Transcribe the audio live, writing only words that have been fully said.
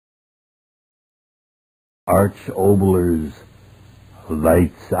Arch Obler's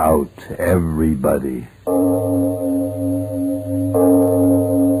Lights Out, everybody.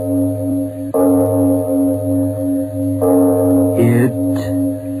 It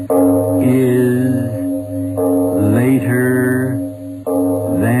is later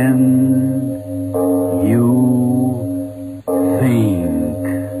than you think.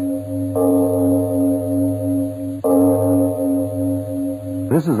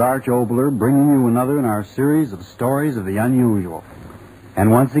 This is Arch Obler bringing you another in our series of stories of the unusual.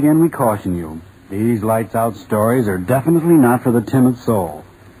 And once again we caution you, these lights out stories are definitely not for the timid soul.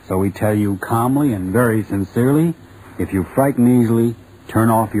 So we tell you calmly and very sincerely, if you frighten easily, turn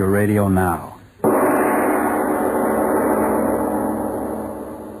off your radio now.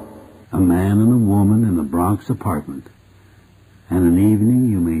 A man and a woman in a Bronx apartment. And an evening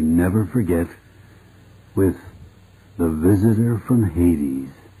you may never forget with the visitor from Hades.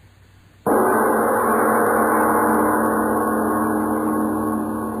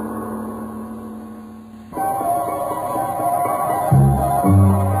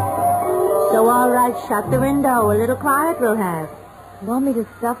 So, all right, shut the window. A little quiet we'll have. Want me to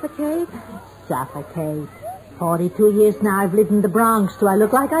suffocate? Suffocate. 42 years now I've lived in the Bronx. Do I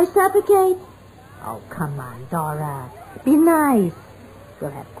look like I suffocate? Oh, come on, Dora. Be nice.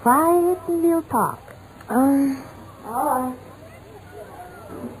 We'll have quiet and we'll talk. All right.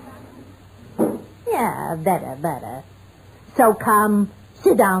 Yeah, better. So come,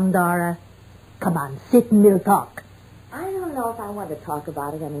 sit down, Dora. Come on, sit and we'll talk. I don't know if I want to talk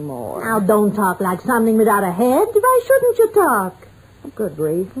about it anymore. Now, don't talk like something without a head. Why shouldn't you talk? A good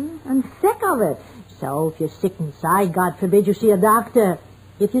reason. I'm sick of it. So, if you're sick inside, God forbid you see a doctor.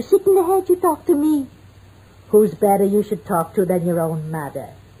 If you're sick in the head, you talk to me. Who's better you should talk to than your own mother,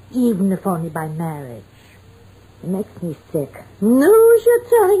 even if only by marriage? It makes me sick. News you're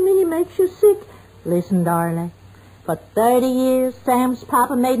telling me makes you sick? Listen, darling. For 30 years, Sam's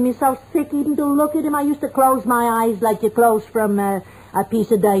papa made me so sick even to look at him. I used to close my eyes like you close from a piece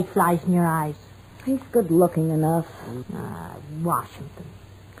of dirt flies in your eyes. He's good looking enough. Washington.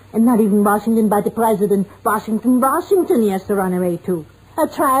 And not even Washington by the president. Washington he has to run away to. A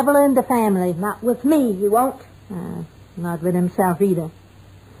traveler in the family. Not with me, he won't. Not with himself either.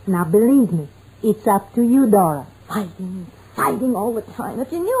 Now, believe me, it's up to you, Dora. Fighting all the time.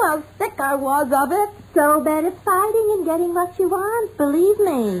 If you knew how sick I was of it. So bad at fighting and getting what you want, believe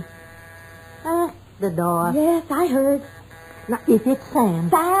me. The door. Yes, I heard. Now, is it Sam?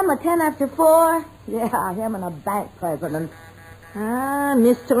 Sam, a 10 after 4? Yeah, him and a bank president.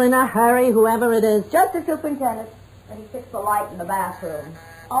 Mr. in a hurry, whoever it is. Just the superintendent. And he fixed the light in the bathroom.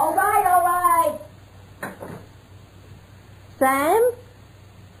 All right. Sam?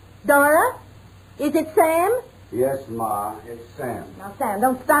 Dora? Is it Sam? Yes, Ma, it's Sam. Now, Sam,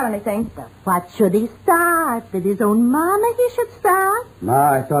 don't start anything. What should he start? With his own mama he should start?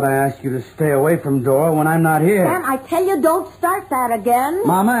 Ma, I thought I asked you to stay away from Dora when I'm not here. Sam, I tell you, don't start that again.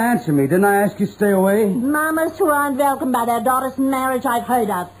 Mama, answer me. Didn't I ask you to stay away? Mamas who aren't welcome by their daughters in marriage I've heard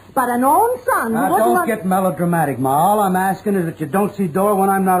of. But an own son who wouldn't don't get melodramatic, Ma. All I'm asking is that you don't see Dora when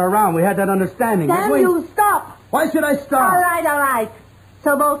I'm not around. We had that understanding, Sam, didn't we? you stop. Why should I stop? All right.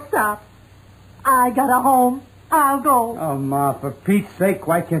 So both stop. I got a home. I'll go. Oh, Ma, for Pete's sake,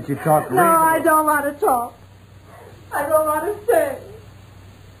 why can't you talk No, reasonable? I don't want to talk. I don't want to stay.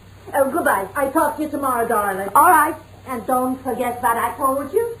 Oh, goodbye. I'll talk to you tomorrow, darling. All right. And don't forget what I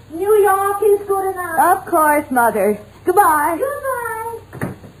told you. New York is good enough. Of course, Mother. Goodbye.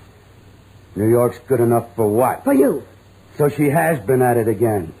 Goodbye. New York's good enough for what? For you. So she has been at it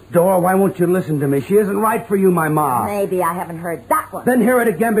again. Dora, why won't you listen to me? She isn't right for you, my Ma. Maybe I haven't heard that one. Then hear it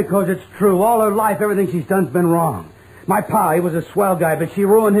again because it's true. All her life, everything she's done's been wrong. My pa, he was a swell guy, but she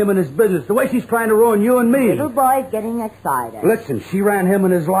ruined him and his business the way she's trying to ruin you and me. Little boy's getting excited. Listen, she ran him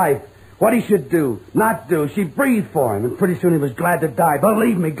and his life. What he should do, not do. She breathed for him, and pretty soon he was glad to die.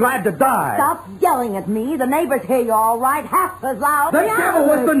 Believe me, glad to die. Stop yelling at me. The neighbors hear you all right, half as loud. The devil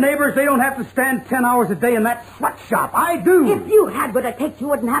with the neighbors. They don't have to stand 10 hours a day in that sweatshop. I do. If you had what it takes, you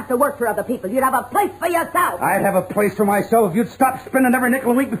wouldn't have to work for other people. You'd have a place for yourself. I'd have a place for myself if you'd stop spending every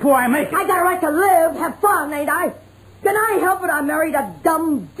nickel a week before I make it. I got a right to live, have fun, ain't I? Can I help it? I married a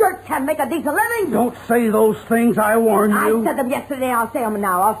dumb jerk, can't make a decent living. Don't say those things, I warn you. I said them yesterday, I'll say them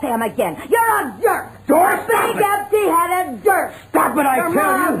now, I'll say them again. You're a jerk. Dora, stop Big, it. empty-headed jerk. Stop it, I Your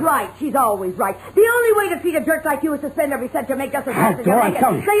tell mom's you. right. She's always right. The only way to treat a jerk like you is to spend every cent you make just as fast as you Dora, make I'm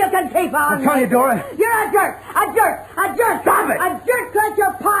telling it. you. So you can keep on. I'm telling you, Dora. You're a jerk. A jerk. Stop it. A jerk like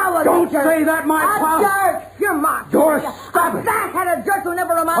your pa was Don't a jerk. say that, my pa. A jerk. You're my Dora, stop a it. fat-headed jerk who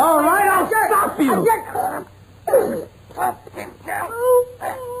never amounted All to right, anything. I'll A jerk. stop you. A jerk.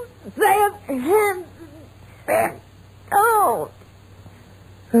 Sam, Sam. Oh.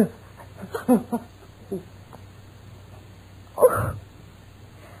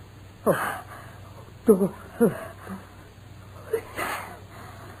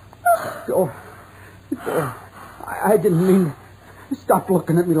 Door. I didn't mean to stop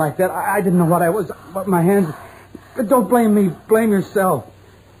looking at me like that. I didn't know what I was. But my hands. But don't blame me. Blame yourself.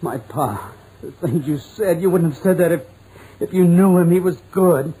 My pa. The things you said. You wouldn't have said that if you knew him. He was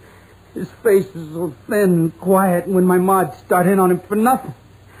good. His face was so thin and quiet. And when my ma'd start in on him for nothing.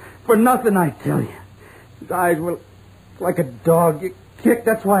 For nothing, I tell you. His eyes were like a dog you kicked.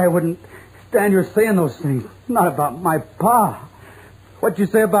 That's why I wouldn't stand here saying those things. Not about my pa. What you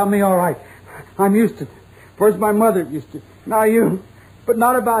say about me, all right. I'm used to it. First my mother used to. Now you. But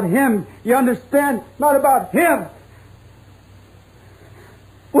not about him. You understand? Not about him.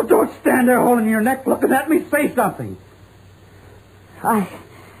 Well, don't stand there holding your neck looking at me. Say something. I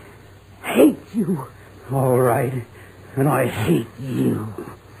hate you. All right. And I hate you.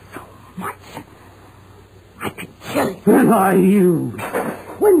 So much. I could kill you. And I you.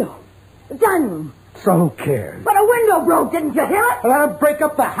 Window. The dining room. So who cares? But a window broke, didn't you hear it? Let him break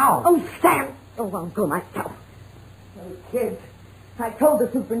up the house. Oh, Sam. Oh, I'll go myself. Those kids. I told the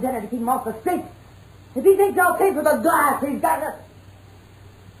superintendent to keep him off the street. If he thinks I'll pay for the glass, he's got to...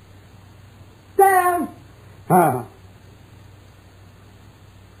 Sam! Huh?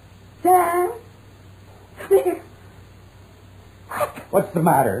 Sam? Come here. What's the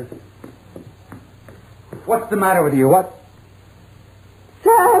matter? What's the matter with you? What?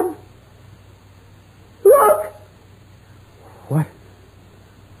 Sam! Look! What?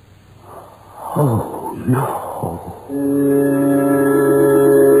 Oh, no.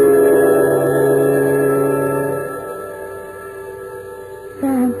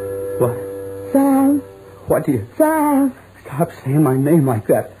 Sam. What? Sam. What do you... Sam. Stop saying my name like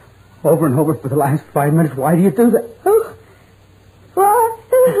that. Over and over for the last 5 minutes. Why do you do that? Oh. What?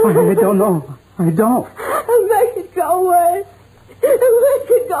 I don't know. I don't. Make it go away. Make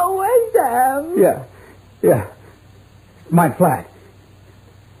it go away, Sam. Yeah. My flat.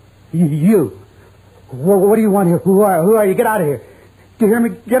 You. What do you want here? Who are you? Get out of here. Do you hear me?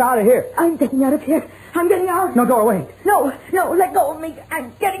 Get out of here. I'm getting out of here. I'm getting out. No, door, wait. No, let go of me.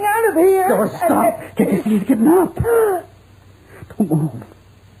 I'm getting out of here. Door, stop. He's getting up. Don't move.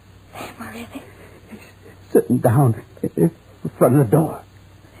 Where is he? He's sitting down in front of the door.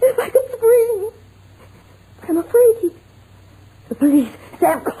 If I could scream. I'm afraid The police.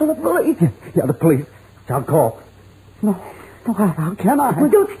 Sam, call the police. Yeah, the police. I'll call. No, how can I? Well,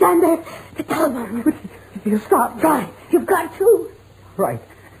 don't stand there. The telephone. You stop. Try. You've got to. Right.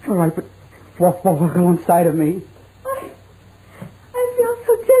 All right, but walk alongside of me. I feel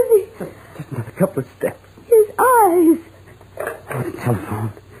so dizzy. Just another couple of steps. His eyes. Oh, the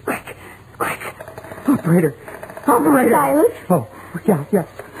telephone. Quick. Operator. Silas. Oh, yeah.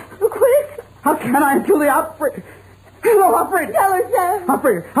 Quick. How can I until the operator... Hello, operator. Tell her, Sam.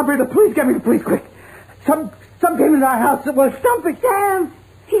 Operator, please get me the police, quick. Some came into our house that was stumping. Sam,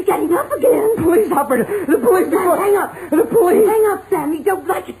 he's getting up again. Police, operator. The police. Hang up. The police. Hang up, Sam. You don't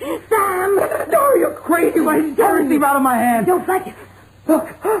like it. Sam. No, you're crazy. Why did you tear receive out of my hand? Don't like it. Look.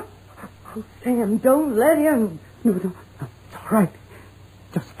 Oh, Sam, don't let him. No. It's all right.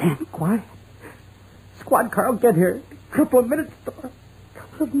 Just stand quiet. Squad car will get here. A couple of minutes, Dora.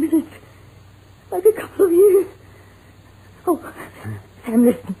 Couple of minutes. Like a couple of years. Oh, Sam,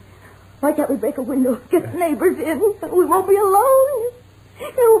 listen. Why can't we break a window? Get the neighbors in. We won't be alone.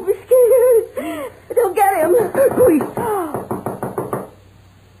 They won't be scared. They'll get him. Please.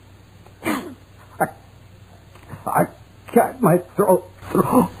 I got my throat.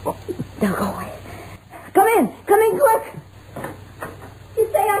 They'll go away. Come in quick. You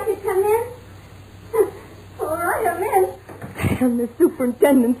say I should come in? All right, I'm in. I'm the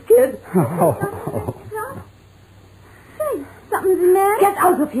superintendent's kid. Oh. Hey, something's the matter? Get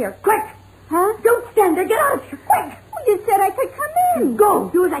out of here, quick. Huh? Don't stand there. Get out of here, quick. Well, you said I could come in. Go.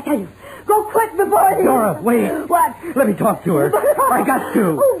 Do as I tell you. Go quick before he... Dora, wait. What? Let me talk to her. I got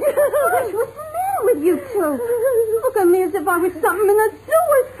to. Oh, gosh, what's the matter with you two? Look at me as if I was something in a zoo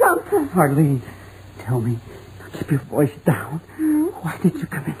or something. Arlene, tell me. Keep your voice down. Hmm? Why did you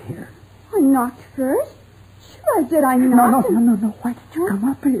come in here? I knocked first. Sure I did. I knocked. No. Why did you come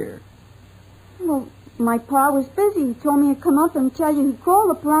up here? Well, my pa was busy. He told me to come up and tell you he called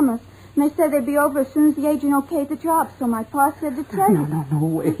the plumbers. And they said they'd be over as soon as the agent okayed the job. So my pa said to tell you. No,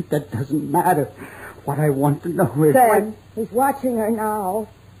 wait. That doesn't matter. What I want to know is... Sam, he's watching her now.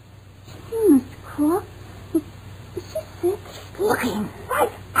 Gee, Mr. Crook. Is she sick? She's looking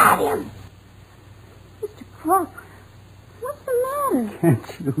right at him. Mr. Crook, what's the matter? Can't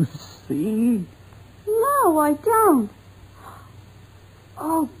you see? No. No, I don't.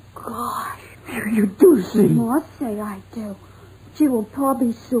 Oh, gosh. You do see. Oh, I'll say I do. Gee, will Pa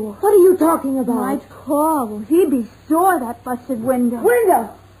be sore? What are you talking about? My Pa, will he be sore, that busted window?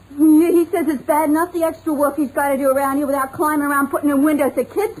 Window! He says it's bad enough the extra work he's got to do around here without climbing around putting in windows the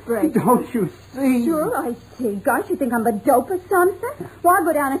kids break. Don't you see? Sure, I see. Gosh, you think I'm a dope or something? Well, I'll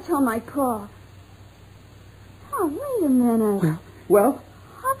go down and tell my Pa. Oh, wait a minute. Well?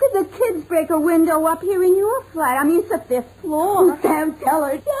 How could the kids break a window up here in your flat? I mean, it's the 5th floor. Sam, tell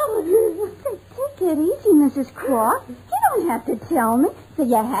her. Take it easy, Mrs. Croft. You don't have to tell me. So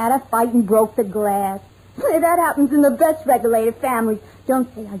you had a fight and broke the glass. That happens in the best regulated families.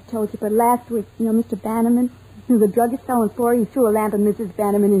 Don't say I told you, but last week, Mr. Bannerman, the druggist fell on the floor. He threw a lamp at Mrs.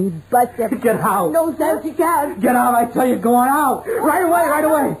 Bannerman in his butt. Get out. No, Sam, she can't. Get out, I tell you, go on out. Right away, right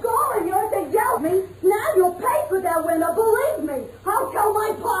away. I'm going. You have to yell me. Now you'll pay for that window. Believe me. I'll tell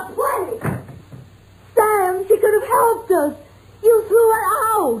my Pa plenty. Sam, she could have helped us. You threw her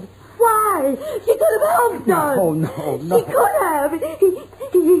out. Why? She could have helped us. No. She could have.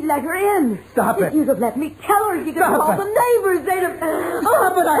 He let her in. Stop it. You'd have let me tell her. You could have Stop called it. the neighbors. They'd have...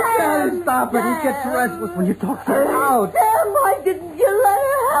 Stop it, I Sam, said. Stop it. He gets Sam. restless when you talk so loud. Sam, why didn't you let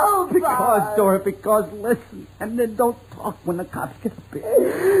her help Because, us? Dora, because, listen, and then don't talk when the cops get up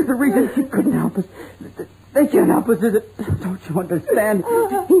here. The reason she couldn't help us, they can't help us, is it? Don't you understand?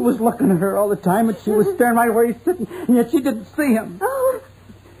 He was looking at her all the time, and she was staring right where he's sitting, and yet she didn't see him. Oh.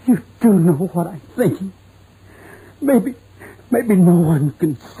 You do know what I'm thinking. Maybe no one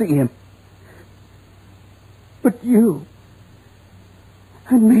can see him. But you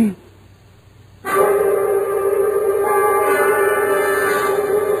and me.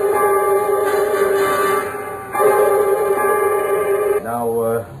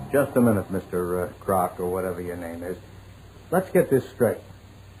 Now, just a minute, Mr. Croc, or whatever your name is. Let's get this straight.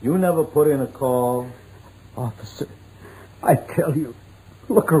 You never put in a call? Officer, I tell you,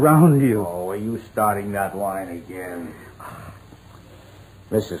 look around you. Oh, are you starting that line again?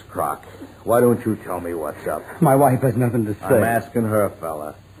 Mrs. Croc, why don't you tell me what's up? My wife has nothing to say. I'm asking her,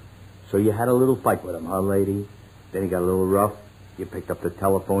 fella. So you had a little fight with him, huh, lady? Then he got a little rough. You picked up the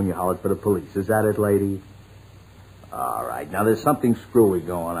telephone, you hollered for the police. Is that it, lady? All right. Now, there's something screwy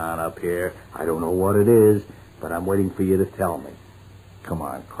going on up here. I don't know what it is, but I'm waiting for you to tell me. Come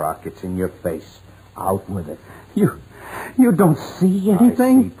on, Croc. It's in your face. Out with it. You don't see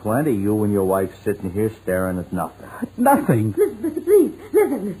anything? I see plenty. You and your wife sitting here staring at nothing. Nothing. Listen, please.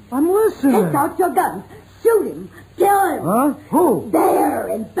 Listen. I'm listening. Take out your guns. Shoot him. Kill him. Huh? Who? There,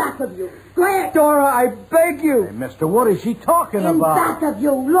 in back of you. Quick. Dora, I beg you. Hey, mister, what is she talking In about? back of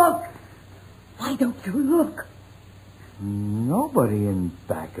you. Look. Why don't you look? Nobody in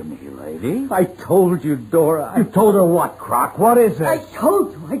back of me, lady. I told you, Dora. You told her what, Croc? What is I it?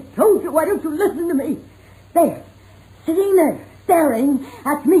 told you. Why don't you listen to me? There. Sitting there, staring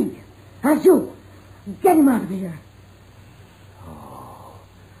at me. At you. Get him out of here.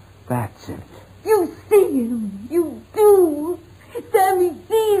 That's it. You see him. You do. Sammy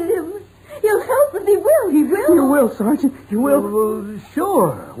sees him. He'll help us. He will. He will. You will, Sergeant. You will. Well,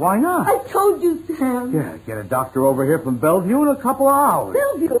 sure. Why not? I told you, Sam. Yeah, get a doctor over here from Bellevue in a couple of hours.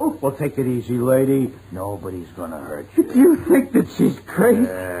 Bellevue. Well, take it easy, lady. Nobody's going to hurt you. Do you think that she's crazy?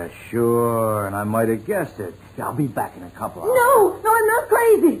 Yeah, sure. And I might have guessed it. Yeah, I'll be back in a couple of hours. No, I'm not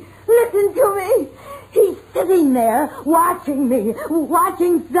crazy. Listen to me. He's sitting there watching me,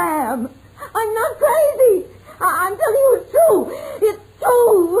 watching Sam. I'm not crazy. I'm telling you it's true. It's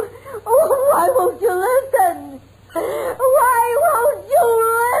true. Oh, why won't you listen? Why won't you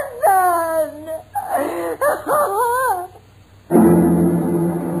listen?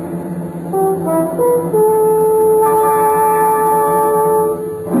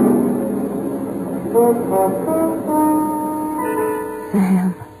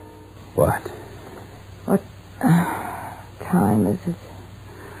 Sam. What? What time is it?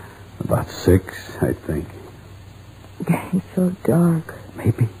 About 6, I think. Getting so dark.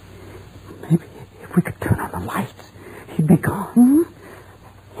 Maybe if we could turn on the lights, he'd be gone. Hmm?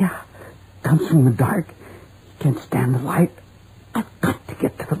 Yeah. Comes from the dark. He can't stand the light. I've got to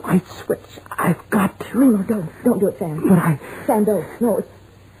get to the light switch. I've got to. No, don't do it, Sam. But Sam, don't. No,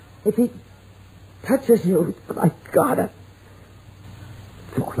 if he touches you... I gotta.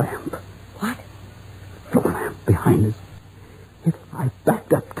 Floor lamp. What? Floor lamp behind us. If I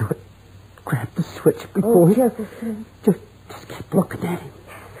backed up to it, grabbed the switch before he... careful, Sam. Just keep looking at him.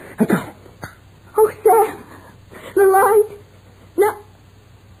 I got it. Oh, Sam. The light. No.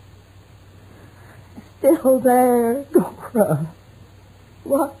 Still there. Dora.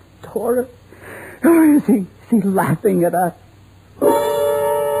 What? Dora. Or is he laughing at us?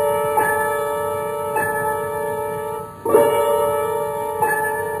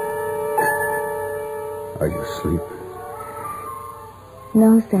 Are you asleep?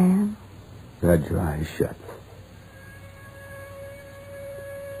 No, Sam. You had your eyes shut.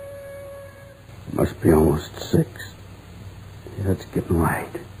 It must be almost 6. Yeah, it's getting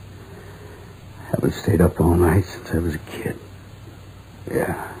light. I haven't stayed up all night since I was a kid.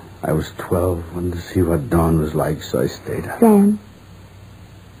 Yeah, I was 12, wanted to see what dawn was like, so I stayed up. Sam.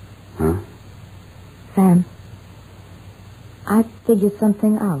 Huh? Sam. I figured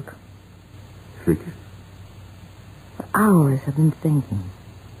something out. Figured? For hours I've been thinking.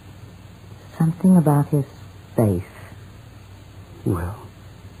 Something about his face. Well?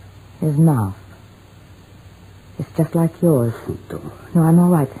 His mouth. It's just like yours. Oh, Dora. No, I'm all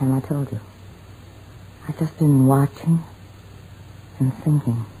right, Sam, I told you. I've just been watching and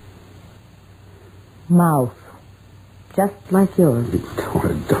thinking. Mouth. Just like yours.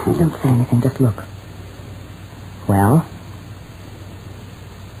 Dora, don't. Don't say anything, just look. Well?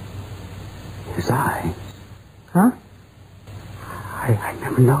 His eyes. Huh? I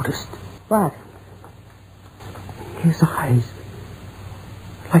never noticed. What? His eyes.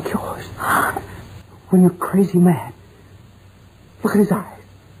 Like yours. When you're crazy mad. Look at his eyes.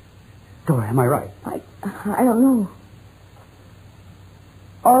 Dora, am I right? I don't know.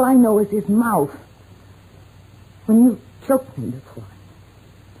 All I know is his mouth. When you choked me before.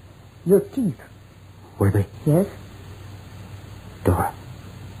 Your teeth. Were they? Yes? Dora.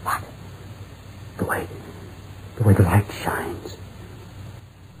 What? The way the light shines.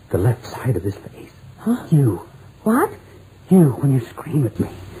 The left side of his face. Huh? You. What? You, when you scream at me.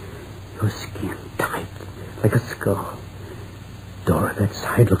 Your skin tight, like a skull. Dora, that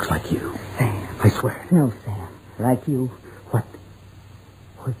side looks like you. Sam. I swear. No, Sam. Like you. What?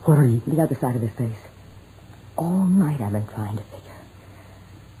 What are you? The other side of his face. All night I've been trying to figure.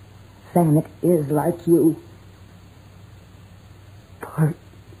 Sam, it is like you. Part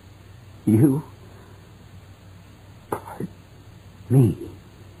you? Part me?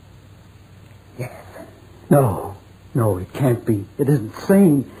 Yes. No, it can't be. It isn't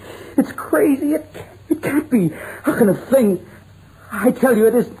sane. It's crazy. It can't be. How can a thing... I tell you,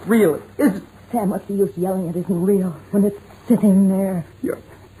 it isn't real. It isn't... Sam, what's the use yelling it isn't real when it's sitting there?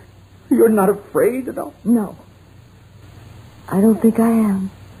 You're not afraid at all? No. I don't think I am.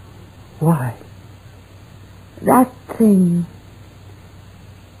 Why? That thing.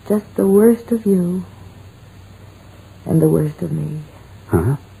 Just the worst of you. And the worst of me.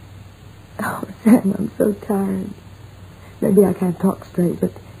 Huh? Oh, Sam, I'm so tired. Maybe I can't talk straight,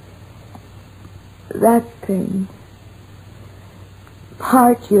 but... that thing.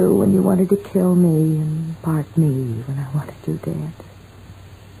 Part you when you wanted to kill me, and part me when I wanted you dead.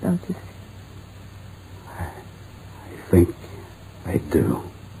 Don't you see? I think I do.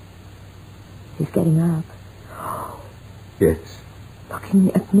 He's getting up. Yes.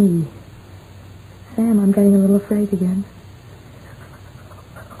 Looking at me. Sam, I'm getting a little afraid again.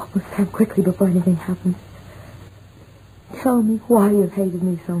 Oh, Sam, quickly before anything happens. Tell me why you've hated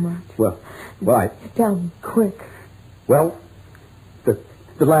me so much. Well, Tell me, quick. Well,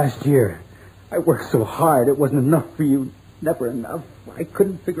 the last year, I worked so hard, it wasn't enough for you. Never enough. I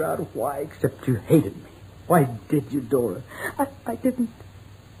couldn't figure out why, except you hated me. Why did you, Dora? I didn't.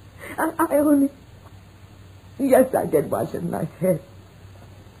 I only... Yes, I did. Why shouldn't I say it?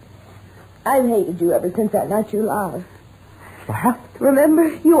 I've hated you ever since that night you laughed. Laughed?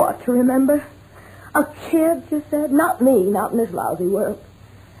 Remember? You ought to remember. A kid, you said? Not me, not in this lousy world.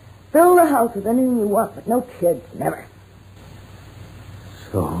 Fill the house with anything you want, but no kids, never.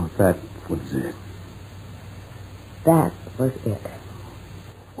 So that was it. That was it.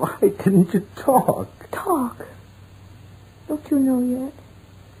 Why didn't you talk? Talk? Don't you know yet?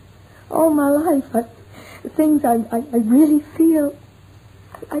 All my life, the things I really feel,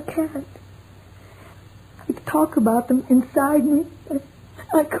 I can't. I talk about them inside me.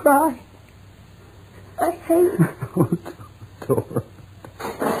 I cry. I hate. Oh, Dora.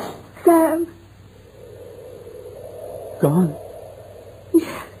 Sam. Gone?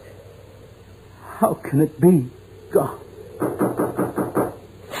 Yes. How can it be gone?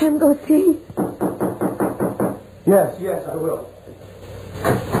 Sam, go see. Yes, I will.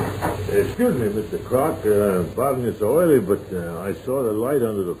 Excuse me, Mr. Croc. Pardon it's so early, but I saw the light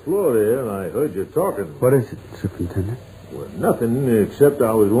under the floor there, and I heard you talking. What is it, Superintendent? Well, nothing, except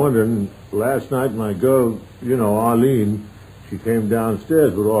I was wondering, last night my girl, Arlene, she came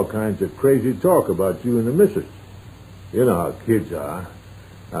downstairs with all kinds of crazy talk about you and the missus. You know how kids are.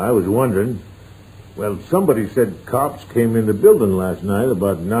 I was wondering, well, somebody said cops came in the building last night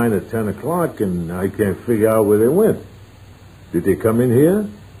about 9 or 10 o'clock, and I can't figure out where they went. Did they come in here?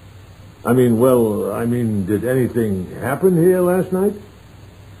 Did anything happen here last night?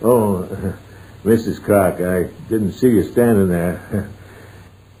 Oh, Mrs. Clark, I didn't see you standing there.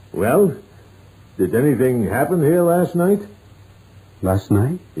 Well, did anything happen here last night? Last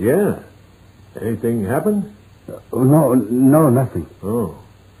night? Yeah. Anything happen? No, nothing. Oh.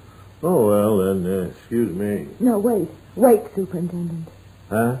 Oh, well, then, excuse me. No, wait. Wait, Superintendent.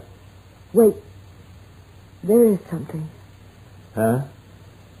 Huh? Wait. There is something. Huh?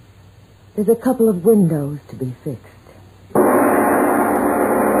 There's a couple of windows to be fixed.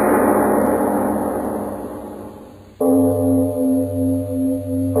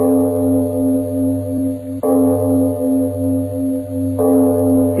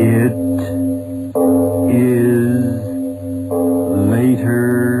 It is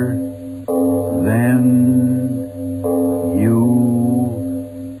later than you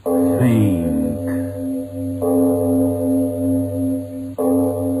think.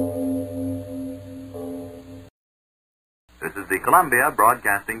 This is the Columbia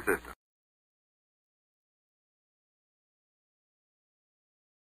Broadcasting System.